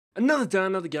Another day,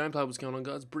 another gameplay. What's going on,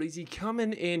 guys? Breezy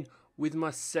coming in with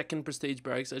my second Prestige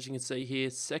Barracks. As you can see here,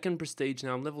 second Prestige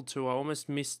now. I'm level 2. I almost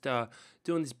missed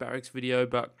doing this Barracks video,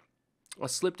 but I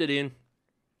slipped it in.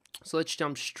 So let's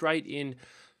jump straight in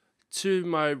to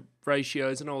my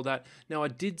ratios and all that. Now, I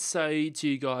did say to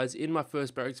you guys in my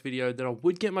first Barracks video that I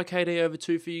would get my KD over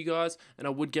 2 for you guys, and I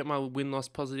would get my win-loss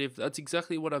positive. That's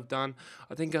exactly what I've done.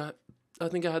 I think I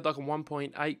had like a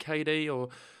 1.8 KD or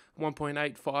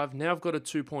 1.85. Now I've got a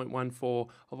 2.14.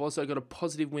 I've also got a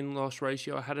positive win-loss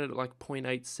ratio. I had it at like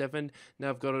 0.87. Now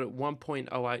I've got it at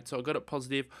 1.08. So I got it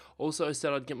positive. Also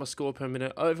said I'd get my score per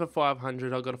minute over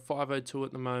 500. I've got a 502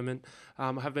 at the moment.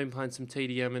 I have been playing some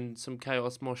TDM and some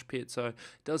Chaos Mosh Pit, so it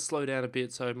does slow down a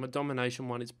bit. So my domination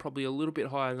one is probably a little bit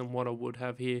higher than what I would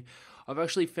have here. I've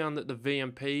actually found that the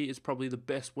VMP is probably the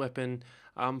best weapon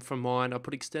for mine. I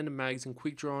put extended mags and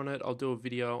quick draw on it. I'll do a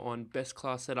video on best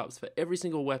class setups for every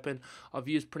single weapon. I've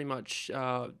used pretty much,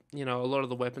 a lot of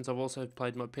the weapons. I've also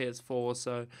played my PS4,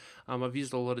 so I've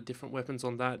used a lot of different weapons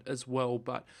on that as well.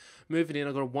 But moving in,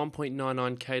 I've got a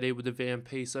 1.99 KD with the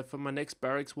VMP. So for my next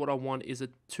Barracks, what I want is a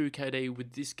 2 KD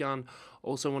with this gun.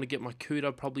 Also want to get my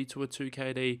Cuda probably to a 2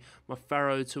 KD, my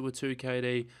Pharaoh to a 2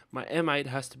 KD, my M8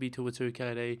 has to be to a 2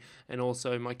 KD, and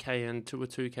also my KN to a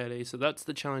 2 KD. So that's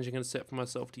the challenge I'm going to set for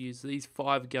myself, to use these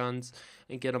 5 guns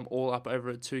and get them all up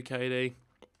over at 2 KD.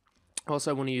 I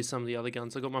also want to use some of the other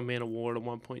guns. I got my Man of War at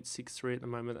 1.63 at the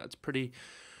moment. That's pretty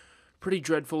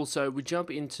dreadful. So we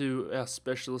jump into our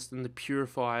specialist, and the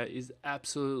Purifier is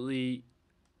absolutely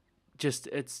just,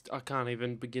 I can't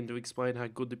even begin to explain how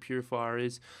good the Purifier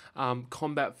is.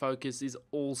 Combat focus is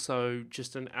also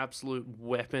just an absolute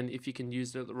weapon if you can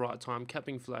use it at the right time,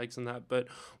 capping flags and that. But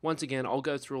once again, I'll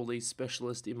go through all these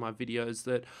specialists in my videos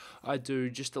that I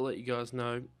do, just to let you guys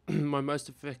know. My most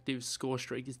effective score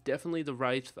streak is definitely the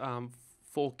Wraith,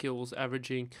 4 kills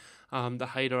averaging, the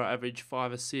Hater average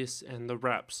 5 assists, and the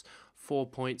Raps 4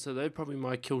 points. So they're probably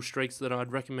my kill streaks that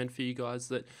I'd recommend for you guys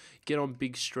that get on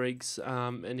big streaks.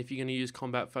 And if you're going to use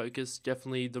combat focus,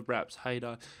 definitely the Raps,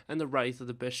 Hater, and the Wraith are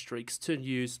the best streaks to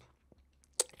use.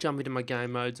 Jump into my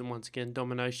game modes, and once again,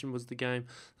 domination was the game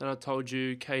that I told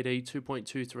you. KD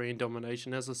 2.23 in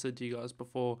domination. As I said to you guys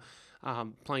before,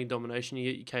 playing domination,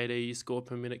 you get your KD, your score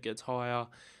per minute gets higher.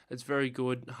 It's very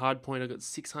good. Hardpoint, I got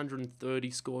 630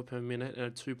 score per minute and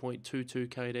a 2.22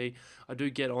 KD. I do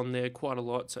get on there quite a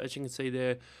lot. So as you can see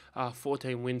there,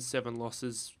 14 wins, 7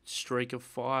 losses, streak of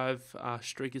 5,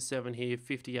 streak of 7 here,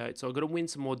 58. So I've got to win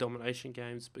some more domination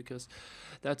games because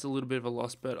that's a little bit of a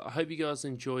loss. But I hope you guys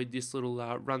enjoyed this little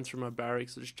run through my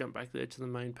Barracks. I'll just jump back there to the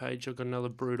main page. I've got another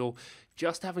brutal.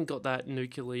 Just haven't got that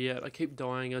nuclear yet. I keep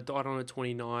dying. I died on a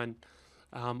 29.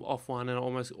 Off one, and I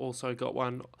almost also got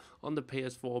one on the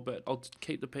PS4, but I'll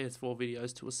keep the PS4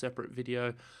 videos to a separate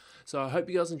video. So I hope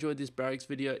you guys enjoyed this Barracks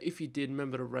video. If you did,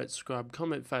 remember to rate, subscribe,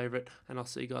 comment, favorite, and I'll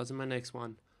see you guys in my next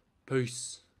one.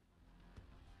 Peace.